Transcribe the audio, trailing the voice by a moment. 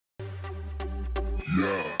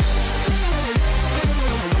Yeah.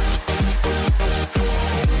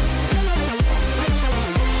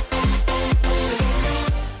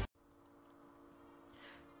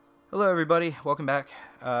 Hello everybody, welcome back.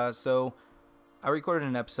 So I recorded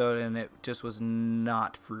an episode and it just was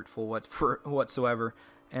not fruitful whatsoever,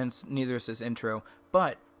 and neither is this intro,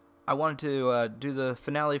 but I wanted to do the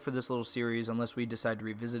finale for this little series unless we decide to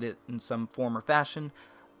revisit it in some form or fashion.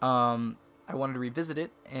 I wanted to revisit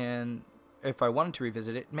it, and if I wanted to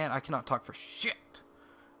revisit it, man, I cannot talk for shit.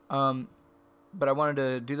 But I wanted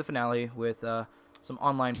to do the finale with some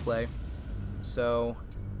online play. So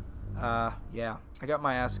yeah, I got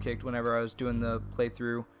my ass kicked whenever I was doing the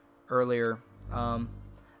playthrough earlier.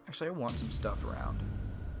 Actually, I want some stuff around.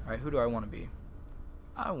 Alright, who do I want to be?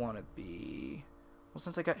 I want to be... Well,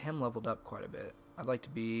 since I got him leveled up quite a bit, I'd like to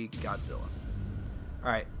be Godzilla.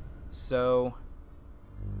 Alright, so...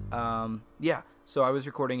 yeah, so I was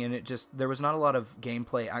recording and there was not a lot of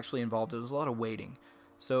gameplay actually involved. It was a lot of waiting.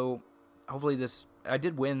 So, hopefully this... I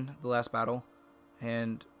did win the last battle,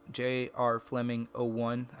 and J.R. Fleming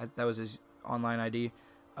 01, that was his online ID.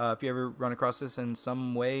 If you ever run across this in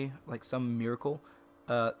some way, like some miracle,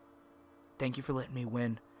 thank you for letting me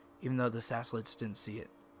win, even though the Sasslets didn't see it.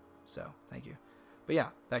 So, thank you. But yeah,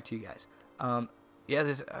 back to you guys.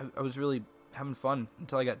 Yeah, I was really having fun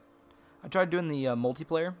until I tried doing the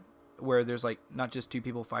multiplayer, where there's like not just 2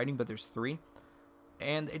 people fighting, but there's 3,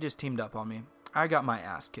 and they just teamed up on me. I got my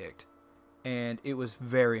ass kicked, and it was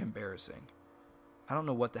very embarrassing. I don't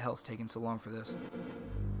know what the hell's taking so long for this.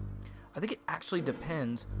 I think it actually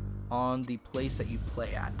depends on the place that you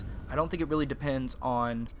play at. I don't think it really depends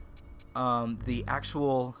on the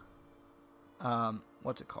actual,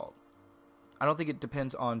 what's it called? I don't think it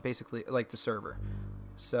depends on basically like the server.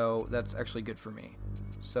 So that's actually good for me.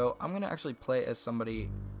 So I'm going to actually play as somebody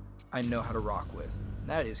I know how to rock with.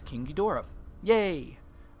 That is King Ghidorah. Yay!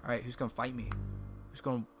 Alright, who's going to fight me? Who's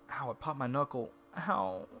going to... Ow, I popped my knuckle.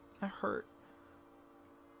 Ow, that hurt.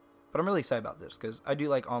 But I'm really excited about this because I do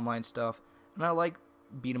like online stuff, and I like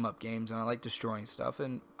beat 'em up games, and I like destroying stuff.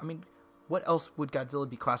 And I mean, what else would Godzilla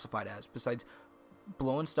be classified as besides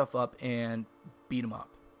blowing stuff up and beat 'em up?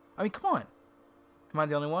 I mean, come on. Am I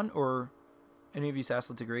the only one, or any of you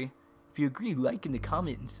Sasslets agree? If you agree, like in the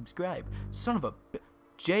comment and subscribe. Son of a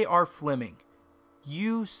J.R. Fleming,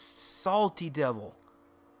 you salty devil.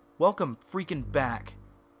 Welcome freaking back.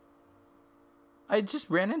 I just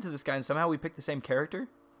ran into this guy and somehow we picked the same character.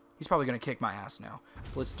 He's probably going to kick my ass now.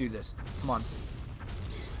 Let's do this. Come on.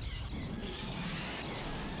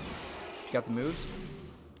 You got the moves?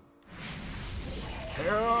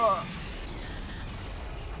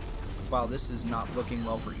 Wow, this is not looking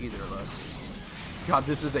well for either of us. God,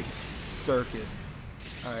 this is a circus.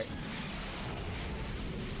 Alright.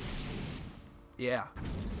 Yeah.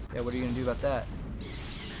 Yeah, what are you going to do about that?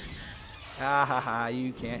 Ah ha ha,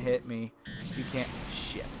 you can't hit me. You can't...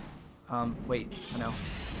 Shit. Wait, I know.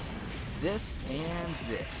 This and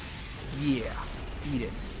this. Yeah. Eat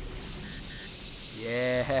it.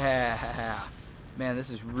 Yeah. Man, this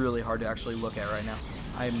is really hard to actually look at right now.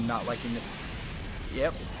 I'm not liking it.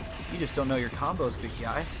 Yep. You just don't know your combos, big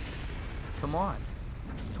guy. Come on.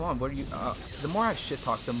 Come on, what are you... the more I shit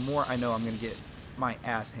talk, the more I know I'm going to get my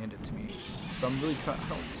ass handed to me. So I'm really trying...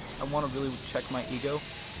 I want to really check my ego.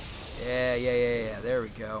 Yeah. There we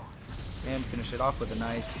go. And finish it off with a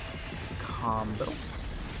nice combo. So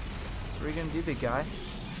what are you going to do, big guy?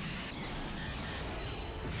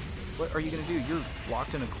 What are you going to do? You're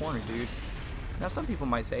locked in a corner, dude. Now, some people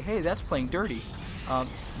might say, hey, that's playing dirty. No,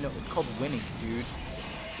 it's called winning, dude.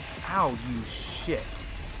 Ow, you shit.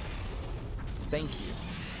 Thank you.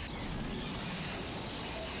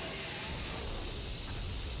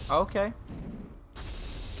 Okay.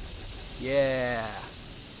 Yeah.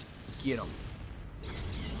 Get him.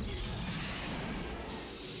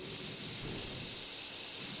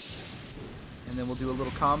 And then we'll do a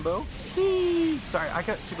little combo. Whee! Sorry, I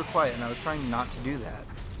got super quiet and I was trying not to do that.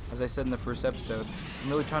 As I said in the first episode, I'm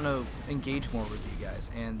really trying to engage more with you guys,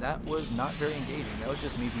 and that was not very engaging. That was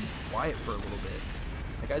just me being quiet for a little bit.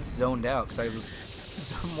 Like, I zoned out because I was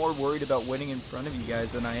more worried about winning in front of you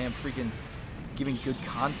guys than I am freaking giving good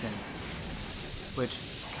content. Which,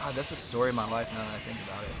 God, that's the story of my life now that I think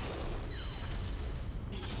about it.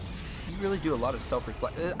 You really do a lot of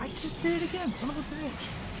self-reflection. I just did it again, son of a bitch.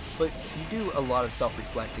 But you do a lot of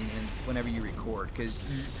self-reflecting whenever you record, because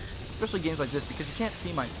especially games like this, because you can't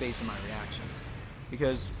see my face and my reactions,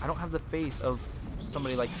 because I don't have the face of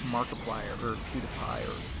somebody like Markiplier or PewDiePie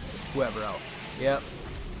or whoever else. Yep.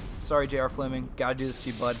 Sorry, J.R. Fleming. Gotta do this to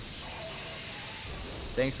you, bud.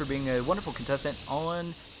 Thanks for being a wonderful contestant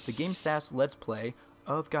on the Game Sass Let's Play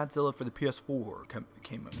of Godzilla for the PS4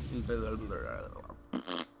 came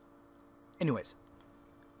anyways,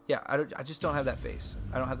 yeah, I just don't have that face.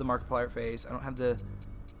 I don't have the Markiplier face. I don't have the,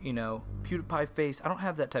 you know, PewDiePie face. I don't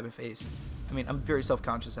have that type of face. I mean, I'm very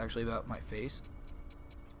self-conscious actually about my face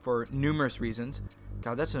for numerous reasons.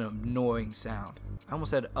 God, that's an annoying sound. I almost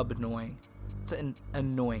said annoying. It's an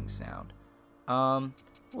annoying sound.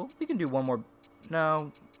 Well, we can do one more.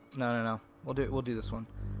 No. We'll do this one.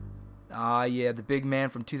 Ah, yeah, the big man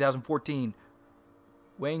from 2014,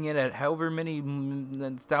 weighing in at however many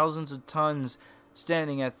thousands of tons,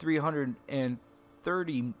 standing at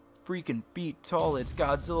 330 freaking feet tall. It's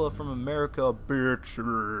Godzilla from America,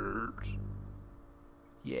 bitches.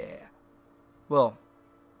 Yeah. Well,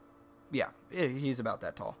 yeah, he's about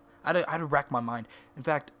that tall. I had to rack my mind. In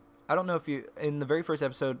fact, I don't know if you, in the very first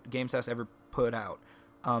episode GameSass ever put out,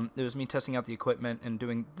 it was me testing out the equipment and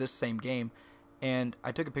doing this same game, and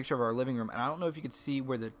I took a picture of our living room, and I don't know if you could see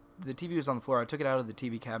where the TV was on the floor. I took it out of the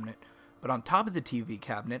TV cabinet, but on top of the TV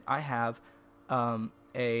cabinet, I have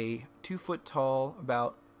a 2 foot tall,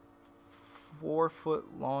 about 4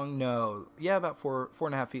 foot long, about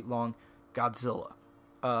 4.5 feet long Godzilla,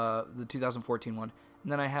 the 2014 one,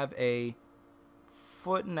 and then I have a 1.5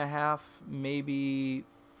 foot, maybe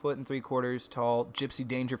 1.75 foot tall Gypsy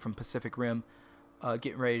Danger from Pacific Rim,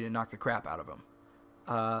 getting ready to knock the crap out of him.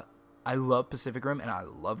 I love Pacific Rim, and I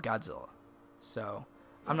love Godzilla. So,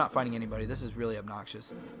 I'm not fighting anybody. This is really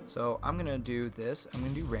obnoxious. So, I'm going to do this. I'm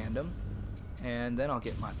going to do random, and then I'll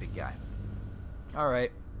get my big guy.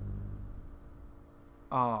 Alright.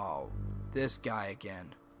 Oh, this guy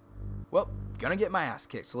again. Well, gonna get my ass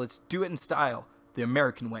kicked, so let's do it in style. The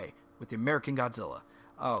American way, with the American Godzilla.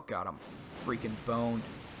 Oh, God, I'm freaking boned.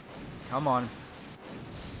 Come on.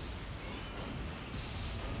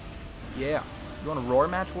 Yeah. You want a roar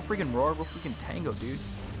match? We'll freaking roar. We'll freaking tango, dude.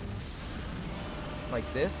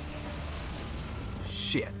 Like this?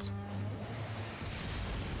 Shit.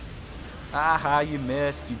 Aha, you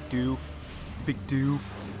missed, you doof. Big doof.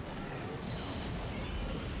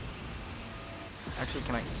 Actually,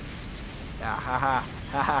 can I... Ah, ha, ha.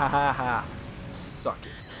 Ha, ha, ha, ha. Suck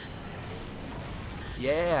it.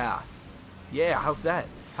 Yeah. Yeah, how's that?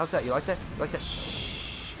 How's that? You like that? You like that?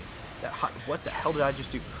 Shh. That hot... What the hell did I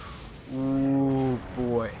just do? Ooh,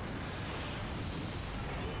 boy.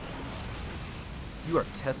 You are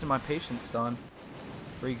testing my patience, son.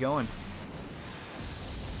 Where are you going?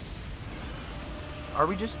 Are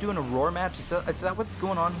we just doing a roar match? Is that what's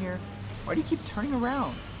going on here? Why do you keep turning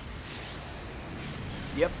around?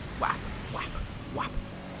 Yep. Whap, whap, whap.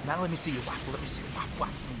 Now let me see you. Whap, let me see you. Whap,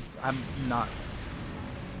 whap. I'm not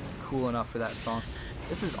cool enough for that song.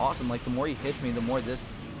 This is awesome. Like, the more he hits me, the more this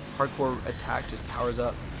hardcore attack just powers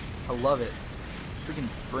up. I love it. Freaking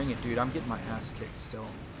bring it, dude. I'm getting my ass kicked still.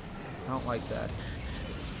 I don't like that.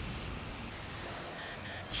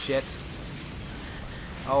 Shit.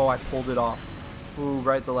 Oh, I pulled it off. Ooh,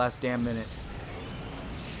 right at the last damn minute.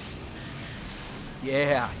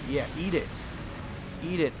 Yeah, yeah, eat it.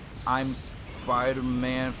 Eat it. I'm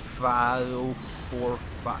Spider-Man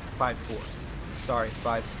 50454. Sorry,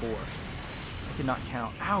 54. I cannot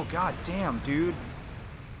count. Ow, god damn, dude.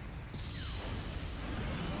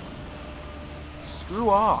 Screw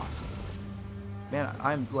off. Man,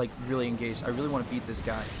 I'm like really engaged. I really want to beat this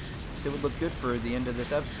guy. So it would look good for the end of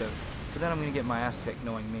this episode. But then I'm going to get my ass kicked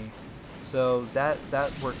knowing me. So that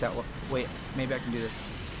works out well. Wait, maybe I can do this.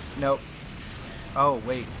 Nope. Oh,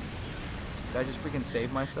 wait. Did I just freaking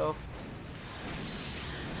save myself?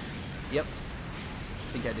 Yep.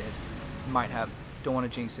 I think I did. Might have. Don't want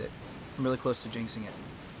to jinx it. I'm really close to jinxing it.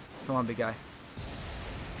 Come on, big guy.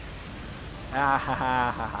 Ah ha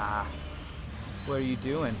ha ha ha. What are you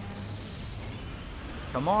doing?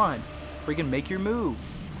 Come on. Freaking make your move.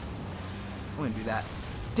 I'm going to do that.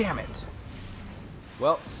 Damn it.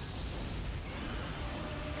 Well.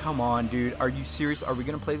 Come on, dude. Are you serious? Are we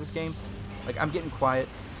going to play this game? Like, I'm getting quiet.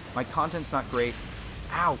 My content's not great.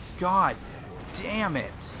 Ow, god. Damn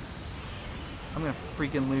it. I'm going to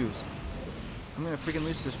freaking lose. I'm going to freaking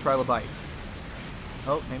lose this trilobite.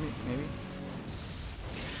 Oh, maybe.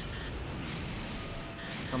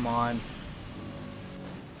 Come on.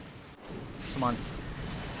 Come on.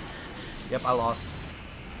 Yep, I lost.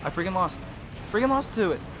 I freaking lost. Freaking lost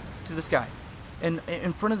to it. To this guy. And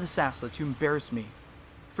in front of the Sasslets, you embarrassed me.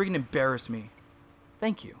 Freaking embarrassed me.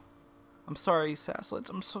 Thank you. I'm sorry, Sasslets.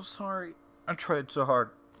 I'm so sorry. I tried so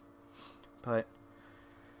hard. But,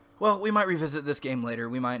 well, we might revisit this game later.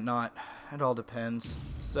 We might not. It all depends.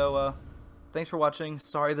 So, thanks for watching.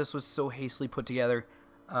 Sorry this was so hastily put together.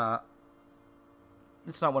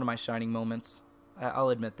 It's not one of my shining moments. I'll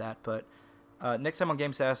admit that, but Next time on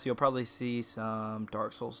Game Sass, you'll probably see some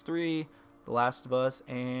Dark Souls 3, The Last of Us,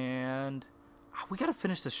 and we got to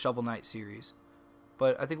finish the Shovel Knight series.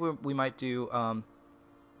 But I think we might do,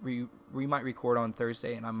 we might record on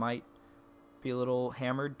Thursday, and I might be a little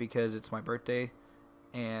hammered because it's my birthday,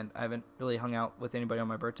 and I haven't really hung out with anybody on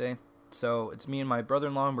my birthday. So it's me and my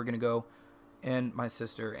brother-in-law, and we're going to go, and my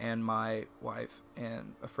sister, and my wife,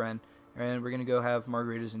 and a friend, and we're going to go have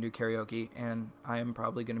margaritas and do karaoke, and I am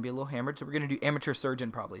probably going to be a little hammered, so we're going to do Amateur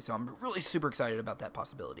Surgeon probably, so I'm really super excited about that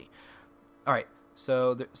possibility. Alright,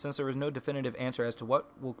 so since there was no definitive answer as to what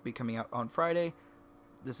will be coming out on Friday,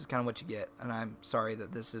 this is kind of what you get, and I'm sorry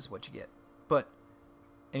that this is what you get. But,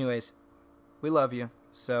 anyways, we love you,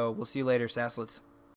 so we'll see you later, Sasslets.